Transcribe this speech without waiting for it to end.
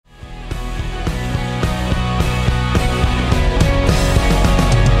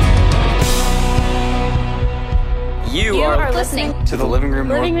listening to the Living Room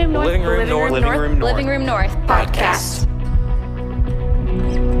North. Living Room North. Living Room North. Living Room North. Living Room North podcast.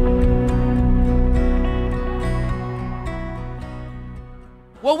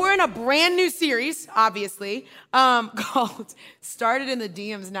 Well, we're in a brand new series, obviously, called Started in the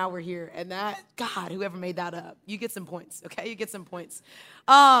DMs, Now We're Here. And that, God, whoever made that up, you get some points, okay? You get some points.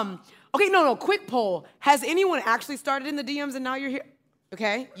 Quick poll. Has anyone actually started in the DMs and now you're here?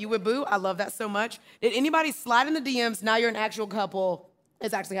 Okay, you would boo. I love that so much. Did anybody slide in the DMs, now you're an actual couple?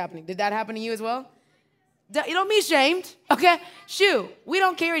 It's actually happening. Did that happen to you as well? You don't be shamed, okay? Shoot, we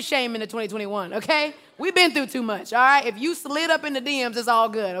don't carry shame into 2021, okay? We've been through too much, all right? If you slid up in the DMs, it's all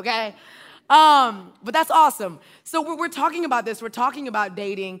good, okay? But that's awesome. So we're talking about this. We're talking about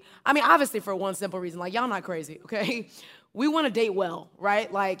dating. I mean, obviously for one simple reason, like y'all not crazy, okay? We want to date well,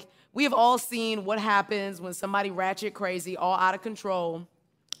 right? Like we have all seen what happens when somebody ratchet crazy, all out of control,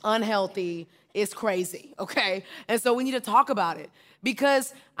 unhealthy, is crazy, okay? And so we need to talk about it.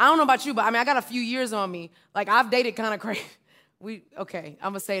 Because I don't know about you, but I mean, I got a few years on me. Like, I've dated kind of crazy. I'm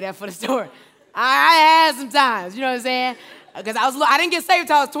going to say that for the story. I had some times, you know what I'm saying? Because I didn't get saved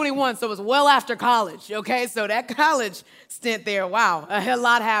until I was 21, so it was well after college, okay? So that college stint there, wow, a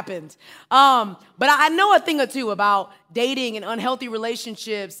lot happened. But I know a thing or two about dating and unhealthy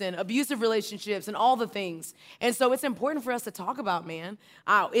relationships and abusive relationships and all the things. And so it's important for us to talk about, man.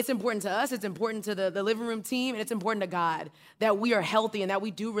 It's important to us, it's important to the living room team, and it's important to God that we are healthy and that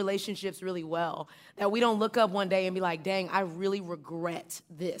we do relationships really well. That we don't look up one day and be like, dang, I really regret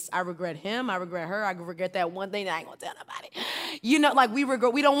this. I regret him, I regret her, I regret that one thing that I ain't gonna tell nobody. You know, like we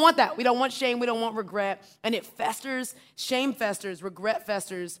don't want that. We don't want shame, we don't want regret. And it festers, shame festers, regret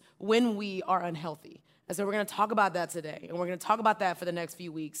festers when we are unhealthy. And so we're gonna talk about that today. And we're gonna talk about that for the next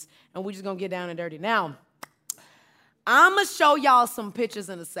few weeks. And we're just gonna get down and dirty. Now, I'm gonna show y'all some pictures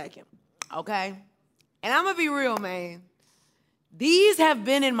in a second, okay? And I'm gonna be real, man. These have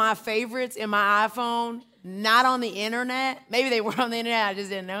been in my favorites in my iPhone, not on the internet. Maybe they were on the internet, I just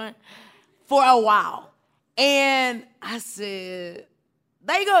didn't know it, for a while. And I said,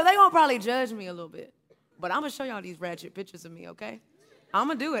 they gonna probably judge me a little bit. But I'm gonna show y'all these ratchet pictures of me, okay? I'm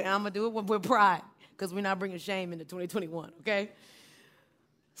gonna do it, and I'm gonna do it with pride, because we're not bringing shame into 2021, okay?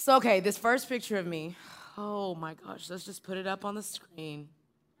 So, okay, this first picture of me, oh my gosh, let's just put it up on the screen.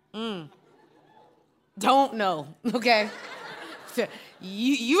 Don't know, okay?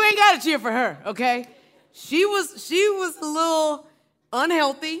 You ain't gotta cheer for her, okay? She was a little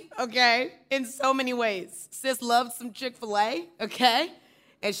unhealthy, okay, in so many ways. Sis loved some Chick-fil-A, okay?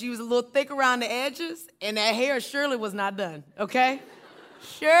 And she was a little thick around the edges, and that hair surely was not done, okay?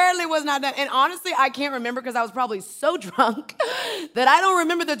 Surely was not done. And honestly, I can't remember because I was probably so drunk that I don't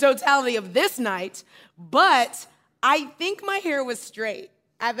remember the totality of this night, but I think my hair was straight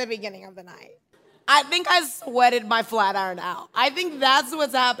at the beginning of the night. I think I sweated my flat iron out. I think that's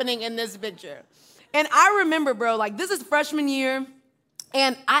what's happening in this picture. And I remember, bro, like this is freshman year,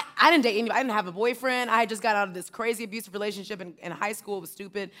 and I didn't date anybody. I didn't have a boyfriend. I had just got out of this crazy abusive relationship in high school. It was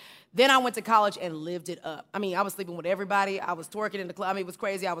stupid. Then I went to college and lived it up. I mean, I was sleeping with everybody. I was twerking in the club. I mean, it was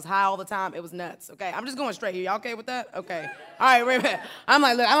crazy. I was high all the time. It was nuts, okay? I'm just going straight here. Y'all okay with that? Okay. All right, wait a minute. I'm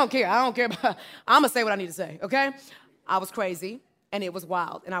like, look, I don't care. I'm going to say what I need to say, okay? I was crazy, and it was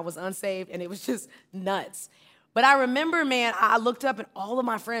wild, and I was unsaved, and it was just nuts. But I remember, man, I looked up, and all of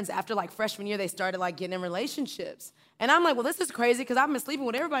my friends, after, like, freshman year, they started, like, getting in relationships. And I'm like, well, this is crazy because I've been sleeping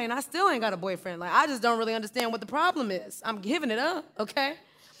with everybody, and I still ain't got a boyfriend. Like, I just don't really understand what the problem is. I'm giving it up, okay?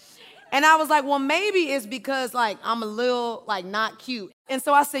 And I was like, well, maybe it's because, like, I'm a little, like, not cute. And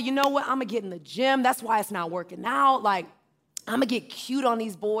so I said, you know what? I'm going to get in the gym. That's why it's not working out. Like, I'm going to get cute on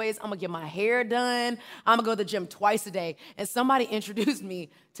these boys. I'm going to get my hair done. I'm going to go to the gym twice a day. And somebody introduced me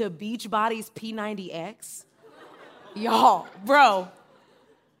to Beachbody's P90X. Y'all, bro,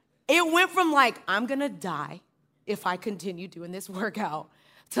 it went from, like, I'm going to die if I continue doing this workout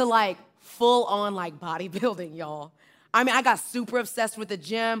to, like, full-on, like, bodybuilding, y'all. I mean, I got super obsessed with the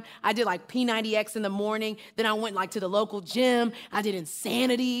gym. I did like P90X in the morning. Then I went like to the local gym. I did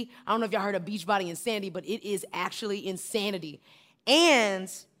Insanity. I don't know if y'all heard of Beachbody Insanity, but it is actually insanity.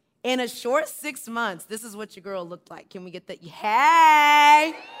 And in a short 6 months, this is what your girl looked like. Can we get that?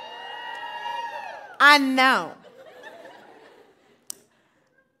 Hey! I know.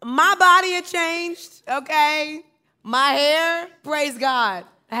 My body had changed, okay? My hair, praise God,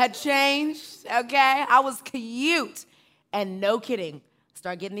 had changed, okay? I was cute. And no kidding,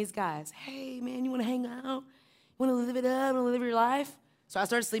 start getting these guys. Hey, man, you want to hang out? You want to live it up? Want to live your life? So I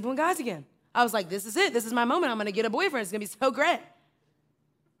started sleeping with guys again. I was like, this is it. This is my moment. I'm going to get a boyfriend. It's going to be so great.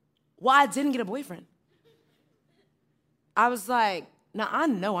 Well, I didn't get a boyfriend. I was like, now I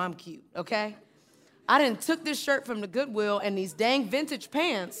know I'm cute, okay? I done took this shirt from the Goodwill and these dang vintage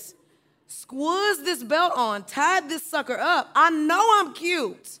pants, squoozed this belt on, tied this sucker up. I know I'm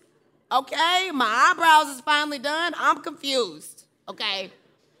cute, okay? My eyebrows is finally done. I'm confused, okay?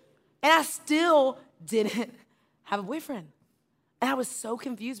 And I still didn't have a boyfriend. And I was so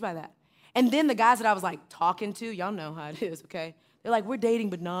confused by that. And then the guys that I was like talking to, y'all know how it is, okay? They're like, we're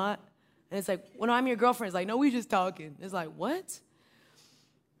dating, but not. And it's like, well, no, I'm your girlfriend. It's like, no, we just talking. It's like, what?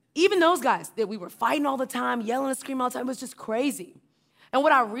 Even those guys that we were fighting all the time, yelling and screaming all the time, it was just crazy. And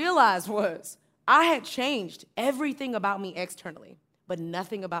what I realized was I had changed everything about me externally, but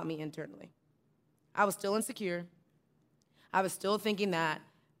nothing about me internally. I was still insecure. I was still thinking that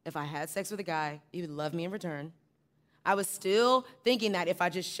if I had sex with a guy, he would love me in return. I was still thinking that if I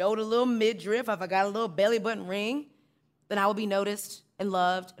just showed a little midriff, if I got a little belly button ring, then I would be noticed and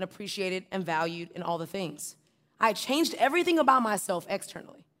loved and appreciated and valued and all the things. I had changed everything about myself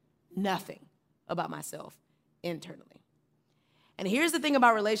externally, nothing about myself internally. And here's the thing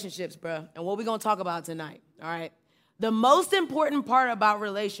about relationships, bruh, and what we're gonna talk about tonight, all right? The most important part about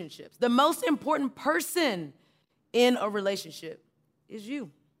relationships, the most important person in a relationship is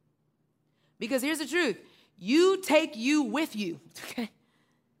you. Because here's the truth. You take you with you, okay?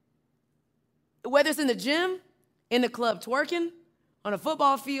 Whether it's in the gym, in the club twerking, on a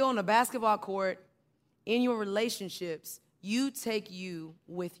football field, on a basketball court, in your relationships, you take you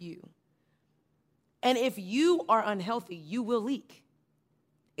with you. And if you are unhealthy, you will leak.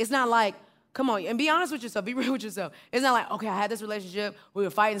 It's not like, come on, and be honest with yourself, be real with yourself. It's not like, okay, I had this relationship, we were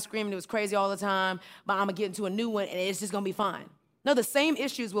fighting, screaming, it was crazy all the time, but I'm gonna get into a new one and it's just gonna be fine. No, the same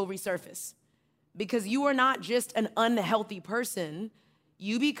issues will resurface. Because you are not just an unhealthy person,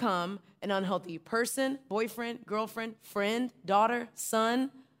 you become an unhealthy person, boyfriend, girlfriend, friend, daughter,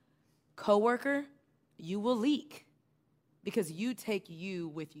 son, coworker. You will leak because you take you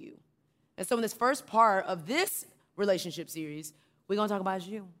with you. And so in this first part of this relationship series, we're gonna talk about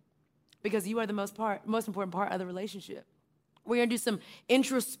you because you are the most important part of the relationship. We're gonna do some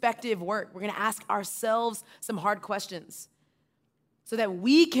introspective work. We're gonna ask ourselves some hard questions so that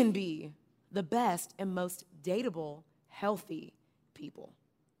we can be the best and most dateable, healthy people.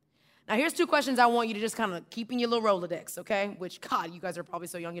 Now, here's 2 questions I want you to just kind of keep in your little Rolodex, okay? Which, God, you guys are probably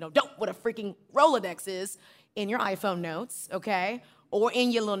so young, you don't know what a freaking Rolodex is in your iPhone notes, okay? Or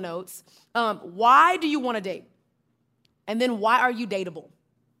in your little notes. Why do you want to date? And then why are you dateable?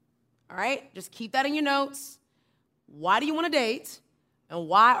 All right? Just keep that in your notes. Why do you want to date? And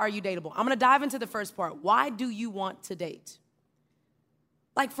why are you dateable? I'm going to dive into the first part. Why do you want to date?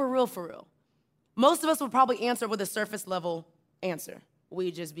 Like, for real, for real. Most of us would probably answer with a surface level answer.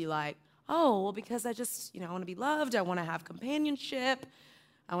 We'd just be like, oh, well, because I just, I want to be loved. I want to have companionship.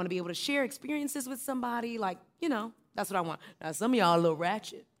 I want to be able to share experiences with somebody. Like, that's what I want. Now, some of y'all are a little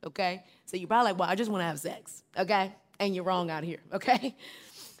ratchet, okay? So you're probably like, well, I just want to have sex, okay? And you're wrong out here, okay?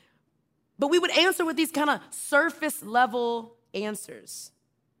 But we would answer with these kind of surface level answers.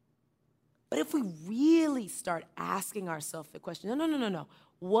 But if we really start asking ourselves the question, no.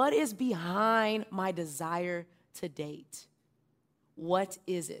 What is behind my desire to date? What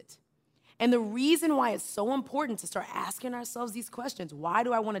is it? And the reason why it's so important to start asking ourselves these questions, why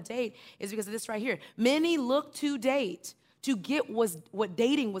do I want to date, is because of this right here. Many look to date to get what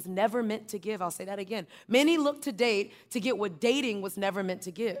dating was never meant to give. I'll say that again. Many look to date to get what dating was never meant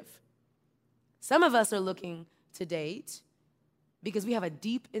to give. Some of us are looking to date because we have a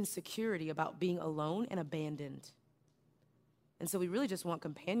deep insecurity about being alone and abandoned. And so we really just want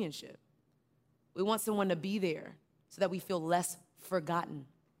companionship. We want someone to be there so that we feel less forgotten.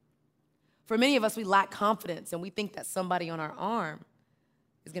 For many of us, we lack confidence and we think that somebody on our arm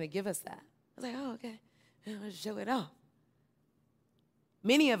is gonna give us that. I was like, oh, okay, I'll show it off.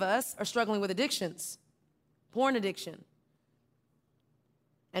 Many of us are struggling with addictions, porn addiction.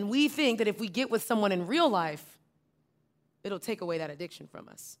 And we think that if we get with someone in real life, it'll take away that addiction from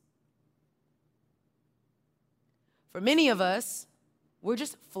us. For many of us, we're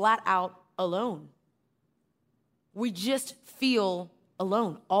just flat out alone. We just feel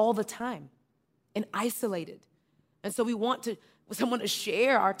alone all the time and isolated. And so we want someone to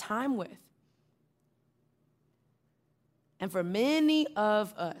share our time with. And for many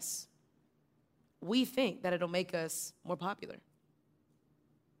of us, we think that it'll make us more popular.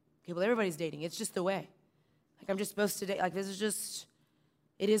 Okay, well, everybody's dating. It's just the way. Like, I'm just supposed to date. Like, this is just,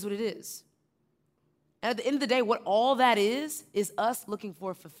 it is what it is. And at the end of the day, what all that is us looking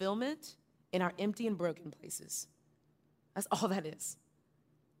for fulfillment in our empty and broken places. That's all that is.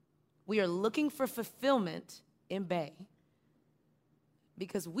 We are looking for fulfillment in Bay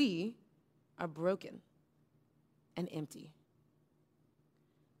because we are broken and empty.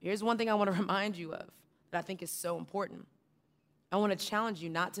 Here's one thing I want to remind you of. that I think is so important. I want to challenge you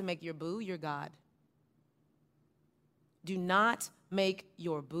not to make your boo your God. Do not make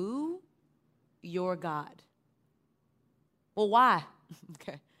your boo your God. Well, why?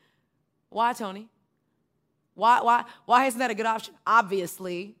 Okay. Why, Toni? Why isn't that a good option?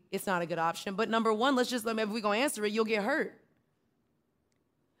 Obviously, it's not a good option. But number one, maybe if we're going to answer it, you'll get hurt.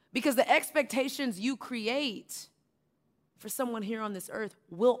 Because the expectations you create for someone here on this earth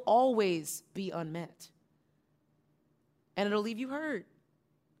will always be unmet. And it'll leave you hurt.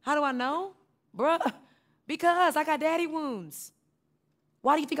 How do I know? Bruh, because I got daddy wounds.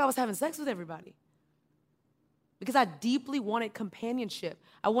 Why do you think I was having sex with everybody? Because I deeply wanted companionship.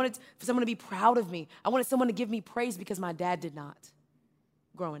 I wanted for someone to be proud of me. I wanted someone to give me praise because my dad did not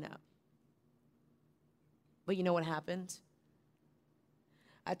growing up. But you know what happened?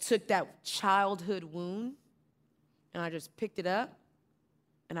 I took that childhood wound and I just picked it up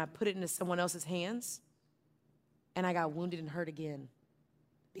and I put it into someone else's hands and I got wounded and hurt again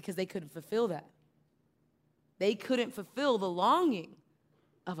because they couldn't fulfill that. They couldn't fulfill the longing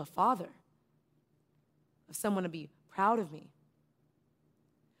of a father, of someone to be proud of me.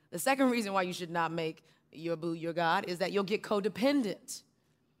 The second reason why you should not make your boo your God is that you'll get codependent.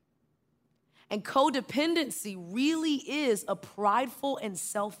 And codependency really is a prideful and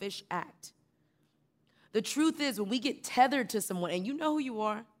selfish act. The truth is, when we get tethered to someone, and you know who you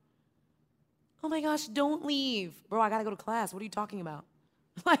are, oh my gosh, don't leave. Bro, I gotta go to class. What are you talking about?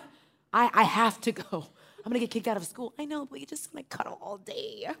 Like, I have to go. I'm gonna get kicked out of school. I know, but you're just gonna cuddle all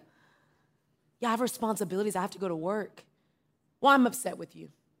day. Yeah, I have responsibilities. I have to go to work. Well, I'm upset with you.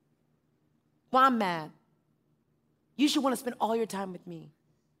 Well, I'm mad. You should want to spend all your time with me.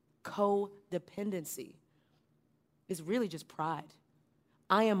 Codependency is really just pride.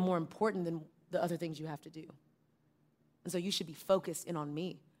 I am more important than the other things you have to do. And so you should be focused in on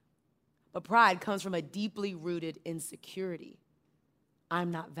me. But pride comes from a deeply rooted insecurity. I'm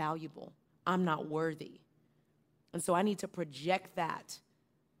not valuable. I'm not worthy. And so I need to project that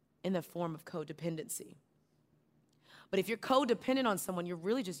in the form of codependency. But if you're codependent on someone, you're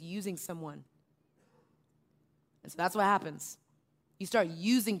really just using someone. And so that's what happens. You start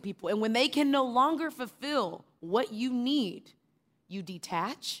using people. And when they can no longer fulfill what you need, you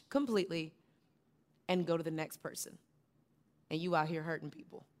detach completely and go to the next person. And you out here hurting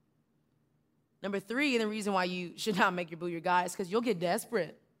people. Number three, and the reason why you should not make your boo your God is because you'll get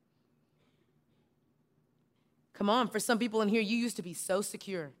desperate. Come on, for some people in here, you used to be so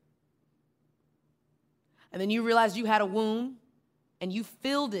secure. And then you realized you had a wound and you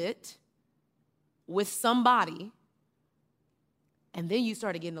filled it with somebody. And then you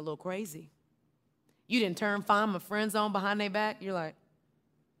started getting a little crazy. You didn't find my friend zone behind their back. You're like,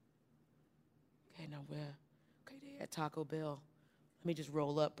 okay, now where? Okay, they at Taco Bell. Let me just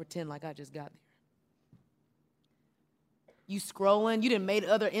roll up, pretend like I just got there. You scrolling. You done made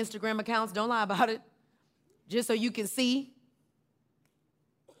other Instagram accounts. Don't lie about it. Just so you can see.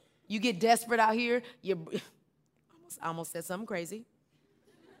 You get desperate out here. I almost said something crazy.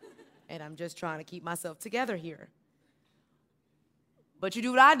 And I'm just trying to keep myself together here. But you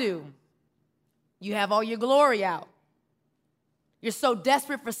do what I do. You have all your glory out. You're so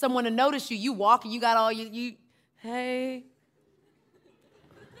desperate for someone to notice you. You walk and you got all hey.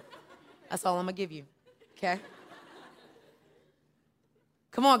 That's all I'm going to give you, okay?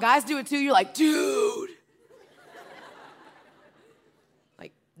 Come on, guys, do it too. You're like, dude.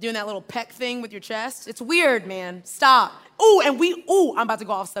 Like doing that little peck thing with your chest. It's weird, man. Stop. I'm about to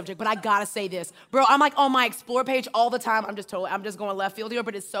go off subject, but I gotta say this. Bro, I'm like on my Explore page all the time. I'm just going left field here,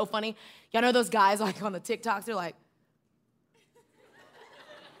 but it's so funny. Y'all know those guys like on the TikToks, they're like,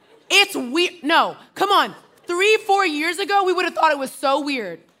 it's weird. No, come on. 3-4 years ago, we would have thought it was so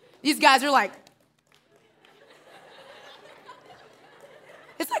weird. These guys are like,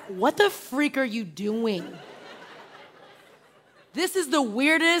 it's like, what the freak are you doing? This is the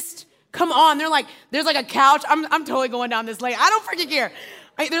weirdest. Come on, there's like a couch. I'm totally going down this lane. I don't freaking care.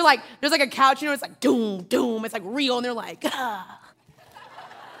 They're like, there's like a couch, it's like doom, doom. It's like real, and they're like, ah.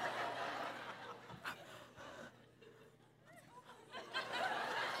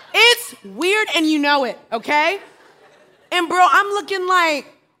 It's weird, and you know it, okay? And bro, I'm looking like,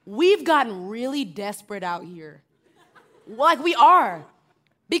 we've gotten really desperate out here. Like we are.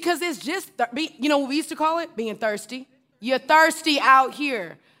 Because it's just, you know what we used to call it? Being thirsty. You're thirsty out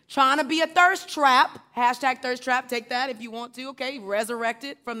here. Trying to be a thirst trap. Hashtag thirst trap. Take that if you want to, okay? Resurrect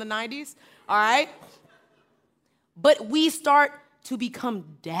it from the 90s, all right? But we start to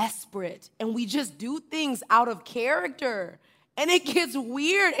become desperate, and we just do things out of character. And it gets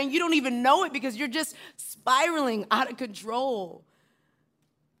weird, and you don't even know it because you're just spiraling out of control.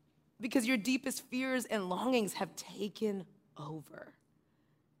 because your deepest fears and longings have taken over.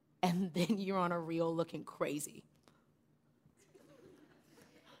 And then you're on a reel looking crazy.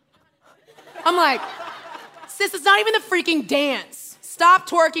 I'm like, sis, it's not even the freaking dance. Stop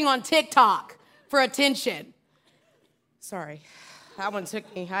twerking on TikTok for attention. Sorry, that one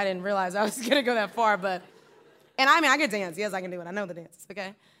took me. I didn't realize I was gonna go that far, but, and I mean, I can dance. Yes, I can do it. I know the dances,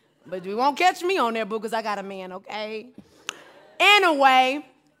 okay? But you won't catch me on there, boo, because I got a man, okay? Anyway,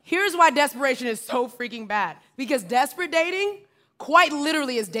 here's why desperation is so freaking bad. Because desperate dating, quite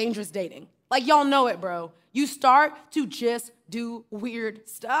literally, is dangerous dating. Like, y'all know it, bro. You start to just do weird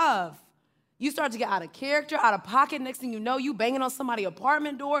stuff. You start to get out of character, out of pocket. Next thing you know, you banging on somebody's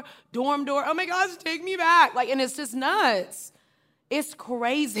apartment door, dorm door. Oh my gosh, take me back. Like, and it's just nuts. It's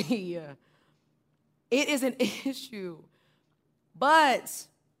crazy. It is an issue. But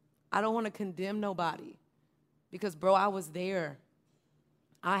I don't want to condemn nobody because, bro, I was there.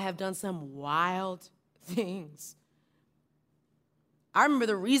 I have done some wild things. I remember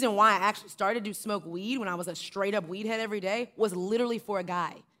the reason why I actually started to smoke weed when I was a straight up weed head every day was literally for a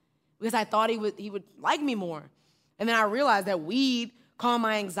guy. Because I thought he would like me more. And then I realized that weed calmed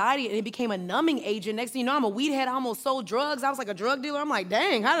my anxiety and it became a numbing agent. Next thing you know, I'm a weed head. I almost sold drugs. I was like a drug dealer. I'm like,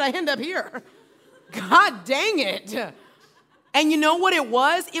 dang, how did I end up here? God dang it. And you know what it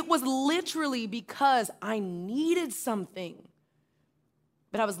was? It was literally because I needed something.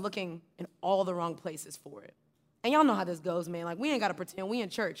 But I was looking in all the wrong places for it. And y'all know how this goes, man. Like, we ain't got to pretend. We in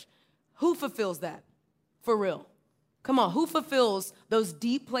church. Who fulfills that? For real. Come on, who fulfills those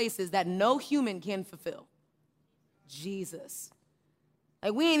deep places that no human can fulfill? Jesus.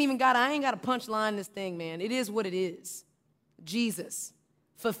 Like, I ain't got to punchline this thing, man. It is what it is. Jesus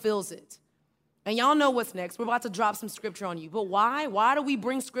fulfills it. And y'all know what's next. We're about to drop some scripture on you. But why? Why do we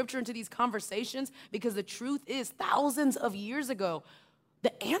bring scripture into these conversations? Because the truth is, thousands of years ago,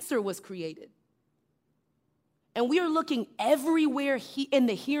 the answer was created. And we are looking everywhere in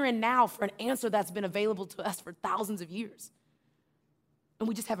the here and now for an answer that's been available to us for thousands of years. And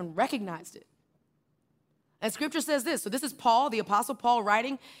we just haven't recognized it. And scripture says this. So this is Paul, the Apostle Paul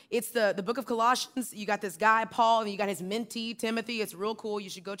writing. It's the book of Colossians. You got this guy, Paul, and you got his mentee, Timothy. It's real cool. You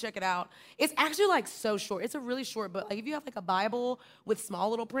should go check it out. It's actually like so short. It's a really short book. Like if you have like a Bible with small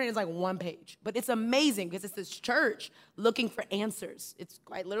little print, it's like one page. But it's amazing because it's this church looking for answers. It's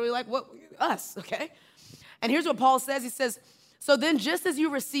quite literally like us, okay? And here's what Paul says. He says, so then just as you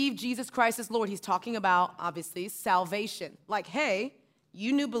receive Jesus Christ as Lord, he's talking about, obviously, salvation. Like, hey,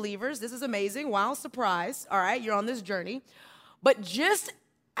 you new believers, this is amazing. Wow, surprise. All right, you're on this journey. But just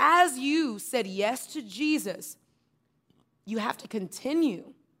as you said yes to Jesus, you have to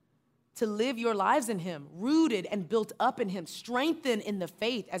continue to live your lives in him, rooted and built up in him, strengthened in the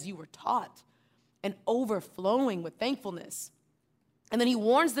faith as you were taught, and overflowing with thankfulness. And then he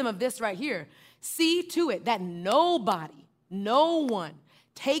warns them of this right here. See to it that nobody, no one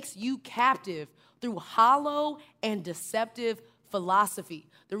takes you captive through hollow and deceptive philosophy.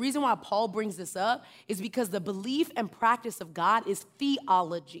 The reason why Paul brings this up is because the belief and practice of God is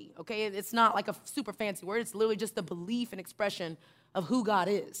theology, okay? It's not like a super fancy word. It's literally just the belief and expression of who God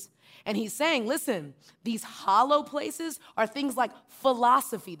is. And he's saying, listen, these hollow places are things like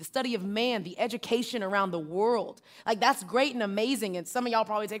philosophy, the study of man, the education around the world. Like, that's great and amazing. And some of y'all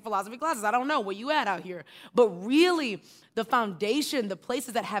probably take philosophy classes. I don't know where you at out here. But really, the foundation, the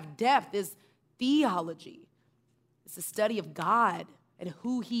places that have depth is theology. It's the study of God and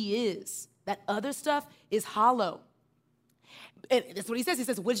who he is. That other stuff is hollow. And that's what he says. He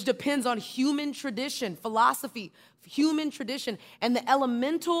says, which depends on human tradition, philosophy, human tradition, and the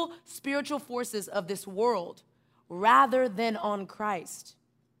elemental spiritual forces of this world, rather than on Christ.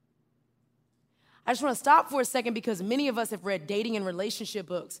 I just want to stop for a second because many of us have read dating and relationship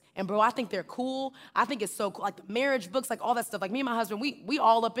books. And bro, I think they're cool. I think it's so cool. Like the marriage books, like all that stuff. Like me and my husband, we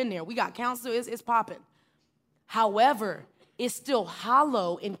all up in there. We got counselor, it's popping. However, it's still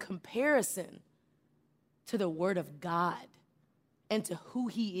hollow in comparison to the word of God and to who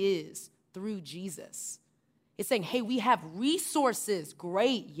he is through Jesus. It's saying, hey, we have resources,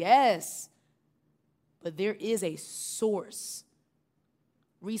 great, yes, but there is a source.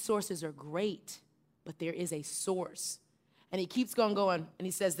 Resources are great, but there is a source. And he keeps going, and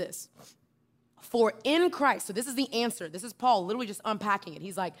he says this, for in Christ, so this is the answer. This is Paul literally just unpacking it.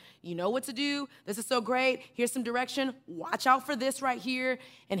 He's like, you know what to do. This is so great. Here's some direction. Watch out for this right here.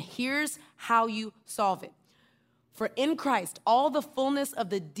 And here's how you solve it. For in Christ, all the fullness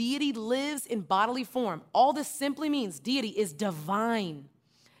of the deity lives in bodily form. All this simply means deity is divine.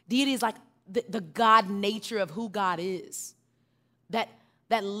 Deity is like the God nature of who God is. That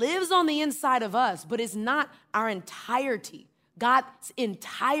lives on the inside of us, but is not our entirety. God's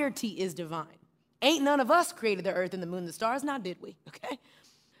entirety is divine. Ain't none of us created the earth and the moon and the stars, now did we, okay?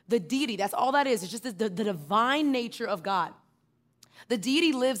 The deity, that's all that is. It's just the divine nature of God. The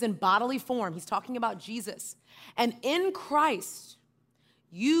deity lives in bodily form. He's talking about Jesus. And in Christ,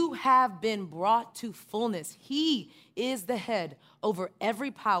 you have been brought to fullness. He is the head over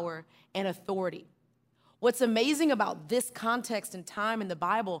every power and authority. What's amazing about this context and time in the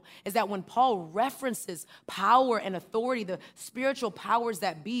Bible is that when Paul references power and authority, the spiritual powers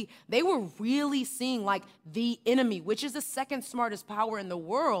that be, they were really seeing like the enemy, which is the second smartest power in the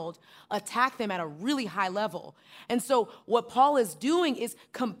world, attack them at a really high level. And so what Paul is doing is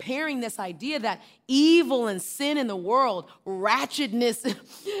comparing this idea that evil and sin in the world, ratchetness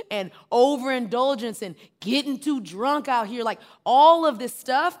and overindulgence and getting too drunk out here, like all of this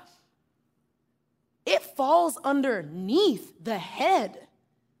stuff, it falls underneath the head,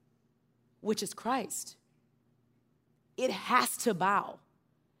 which is Christ. It has to bow.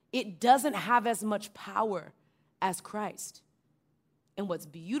 It doesn't have as much power as Christ. And what's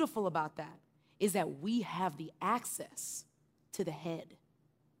beautiful about that is that we have the access to the head.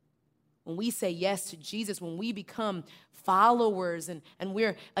 When we say yes to Jesus, when we become followers and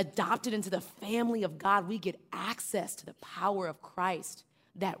we're adopted into the family of God, we get access to the power of Christ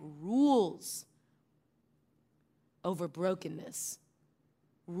that rules over brokenness,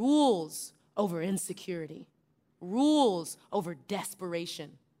 rules over insecurity, rules over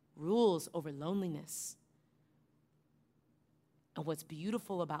desperation, rules over loneliness. And what's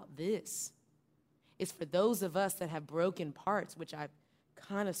beautiful about this is for those of us that have broken parts, which I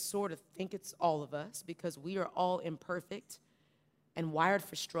kind of sort of think it's all of us because we are all imperfect and wired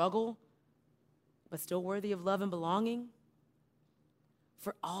for struggle, but still worthy of love and belonging.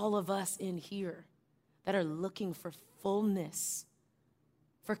 For all of us in here that are looking for fullness,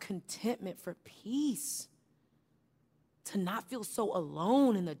 for contentment, for peace, to not feel so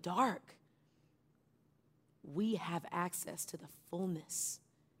alone in the dark, we have access to the fullness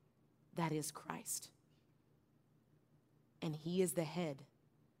that is Christ. And he is the head.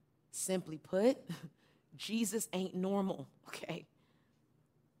 Simply put, Jesus ain't normal, okay?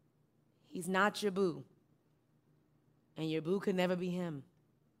 He's not your boo. And your boo could never be him.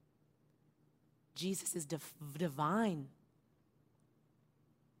 Jesus is divine.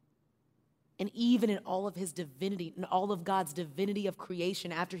 And even in all of his divinity, in all of God's divinity of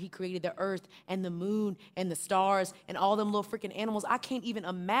creation, after he created the earth and the moon and the stars and all them little freaking animals, I can't even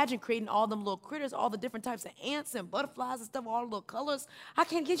imagine creating all them little critters, all the different types of ants and butterflies and stuff, all the little colors.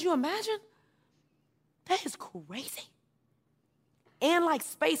 Can't you imagine? That is crazy. And like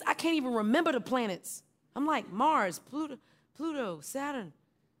space, I can't even remember the planets. I'm like Mars, Pluto, Saturn.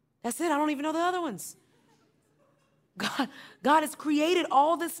 That's it. I don't even know the other ones. God has created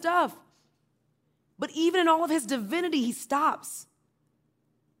all this stuff. But even in all of his divinity, he stops.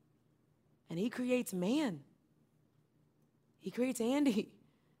 And he creates man. He creates Andy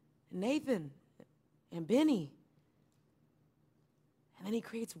and Nathan and Benny. And then he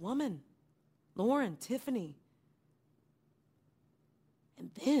creates woman, Lauren, Tiffany. And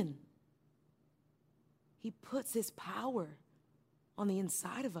then he puts his power on the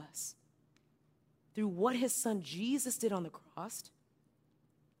inside of us through what his son Jesus did on the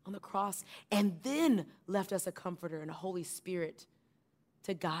cross, and then left us a comforter and a Holy Spirit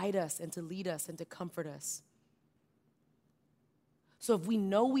to guide us and to lead us and to comfort us. So if we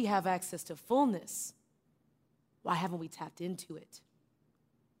know we have access to fullness, why haven't we tapped into it?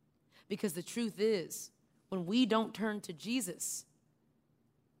 Because the truth is, when we don't turn to Jesus,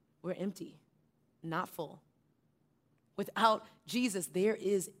 we're empty, not full. Without Jesus, there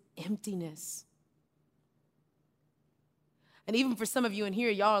is emptiness. And even for some of you in here,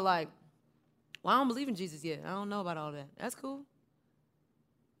 y'all are like, well, I don't believe in Jesus yet. I don't know about all that. That's cool.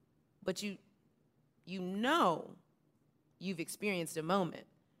 But you know you've experienced a moment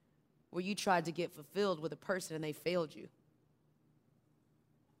where you tried to get fulfilled with a person and they failed you.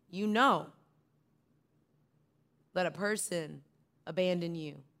 You know that a person abandoned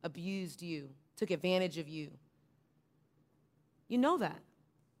you, abused you, took advantage of you. You know that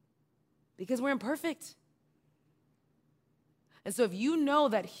because we're imperfect. And so if you know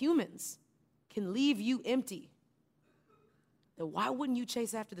that humans can leave you empty, then why wouldn't you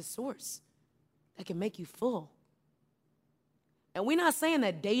chase after the source that can make you full? And we're not saying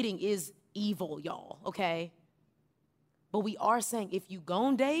that dating is evil, y'all, okay? But we are saying if you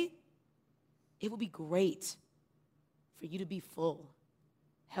gon' date, it would be great for you to be full,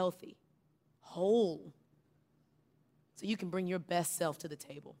 healthy, whole, so you can bring your best self to the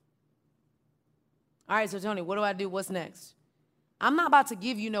table. All right, so Toni, what do I do? What's next? I'm not about to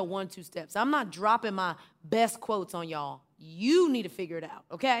give you no 1-2 steps. I'm not dropping my best quotes on y'all. You need to figure it out,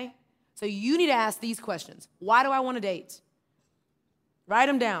 okay? So you need to ask these questions. Why do I want to date? Write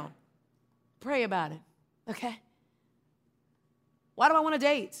them down. Pray about it, okay? Why do I want to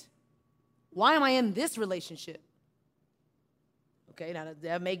date? Why am I in this relationship? Okay, now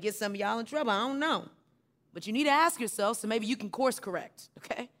that may get some of y'all in trouble, I don't know. But you need to ask yourself so maybe you can course correct,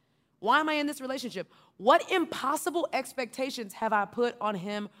 okay? Why am I in this relationship? What impossible expectations have I put on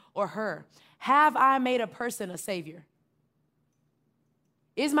him or her? Have I made a person a savior?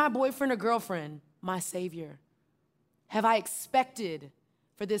 Is my boyfriend or girlfriend my savior? Have I expected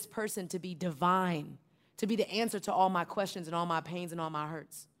for this person to be divine, to be the answer to all my questions and all my pains and all my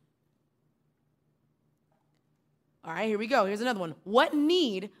hurts? All right, here we go. Here's another one. What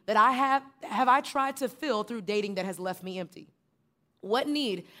need that I have I tried to fill through dating that has left me empty? What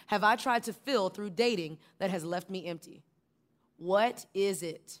need have I tried to fill through dating that has left me empty? What is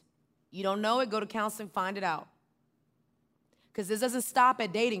it? You don't know it? Go to counseling, find it out. Because this doesn't stop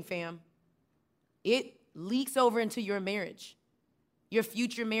at dating, fam. It leaks over into your marriage, your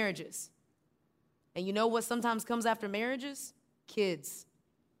future marriages. And you know what sometimes comes after marriages? Kids.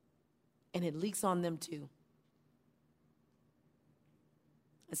 And it leaks on them too.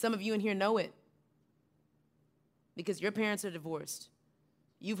 And some of you in here know it because your parents are divorced.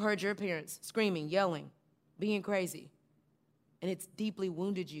 You've heard your parents screaming, yelling, being crazy, and it's deeply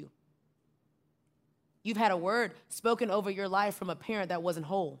wounded you. You've had a word spoken over your life from a parent that wasn't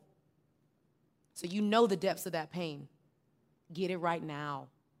whole. So you know the depths of that pain. Get it right now.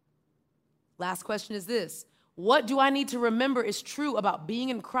 Last question is this. What do I need to remember is true about being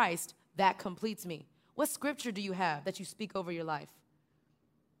in Christ that completes me? What scripture do you have that you speak over your life?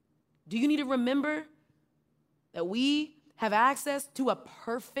 Do you need to remember that we have access to a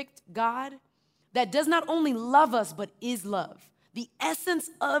perfect God that does not only love us, but is love? The essence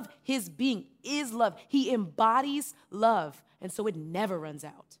of his being is love. He embodies love, and so it never runs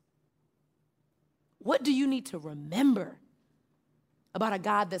out. What do you need to remember about a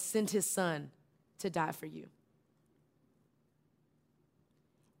God that sent his son to die for you?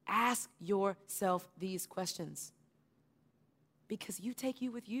 Ask yourself these questions because you take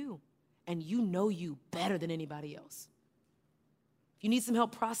you with you. And you know you better than anybody else. If you need some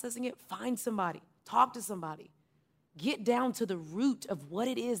help processing it, find somebody, talk to somebody. Get down to the root of what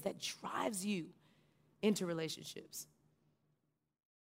it is that drives you into relationships.